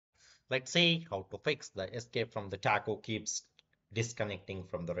Let's see how to fix the escape from the taco keeps disconnecting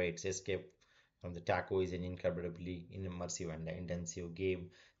from the raids. Escape from the taco is an incredibly immersive and intensive game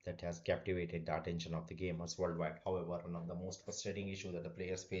that has captivated the attention of the gamers worldwide. However, one of the most frustrating issues that the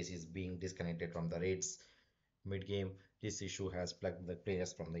players face is being disconnected from the raids mid-game. This issue has plagued the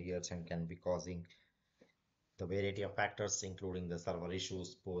players from the years and can be causing the variety of factors, including the server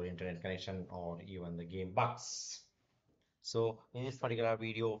issues, poor internet connection, or even the game bugs. So in this particular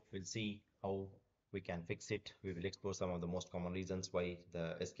video, we'll see how we can fix it. We will explore some of the most common reasons why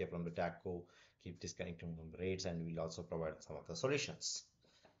the escape from the taco keep disconnecting from the raids, and we'll also provide some of the solutions.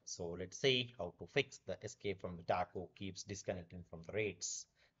 So let's see how to fix the escape from the taco keeps disconnecting from the raids.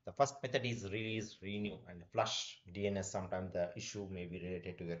 The first method is release, renew, and flush DNS. Sometimes the issue may be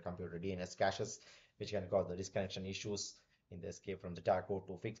related to your computer DNS caches, which can cause the disconnection issues in the escape from the taco.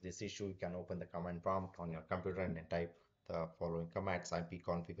 To fix this issue, you can open the command prompt on your computer and then type the following commands: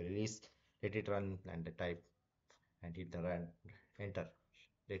 ipconfig release, let it run, and type and hit the run, enter.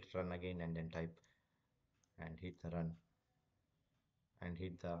 Let it run again and then type and hit the run and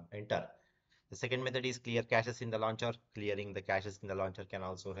hit the enter. The second method is clear caches in the launcher. Clearing the caches in the launcher can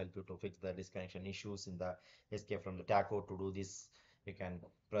also help you to fix the disconnection issues in the escape from the taco. To do this, you can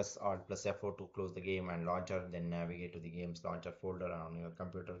press Alt plus F4 to close the game and launcher, then navigate to the game's launcher folder on your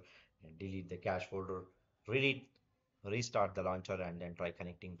computer and delete the cache folder. Really restart the launcher and then try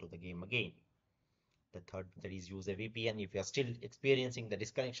connecting to the game again. The third method is use a VPN. If you are still experiencing the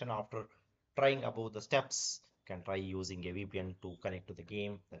disconnection after trying above the steps, you can try using a VPN to connect to the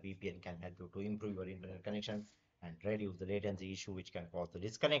game. The VPN can help you to improve your internet connection and reduce the latency issue which can cause the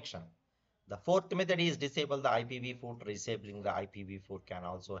disconnection. The fourth method is disable the IPv4. Disabling the IPv4 can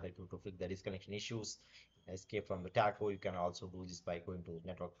also help you to fix the disconnection issues. Escape from the taco. You can also do this by going to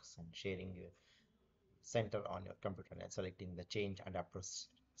networks and sharing your center on your computer and selecting the change adapter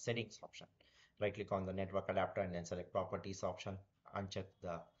settings option. Right click on the network adapter and then select properties option. Uncheck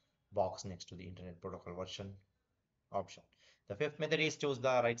the box next to the internet protocol version option. The fifth method is choose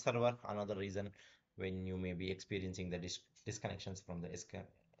the right server. Another reason when you may be experiencing the disconnections from the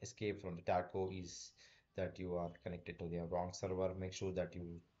escape from the taco is that you are connected to the wrong server. Make sure that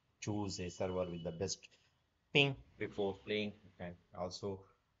you choose a server with the best ping before playing, and also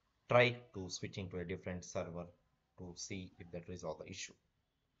try to switching to a different server to see if that resolve the issue.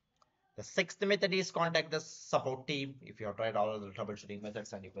 The sixth method is contact the support team. If you have tried all of the troubleshooting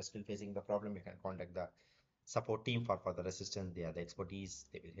methods and if you're still facing the problem, you can contact the support team for further assistance. They are the expertise.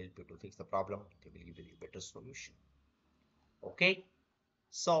 They will help you to fix the problem. They will give you a better solution. Okay,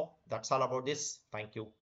 so that's all about this. Thank you.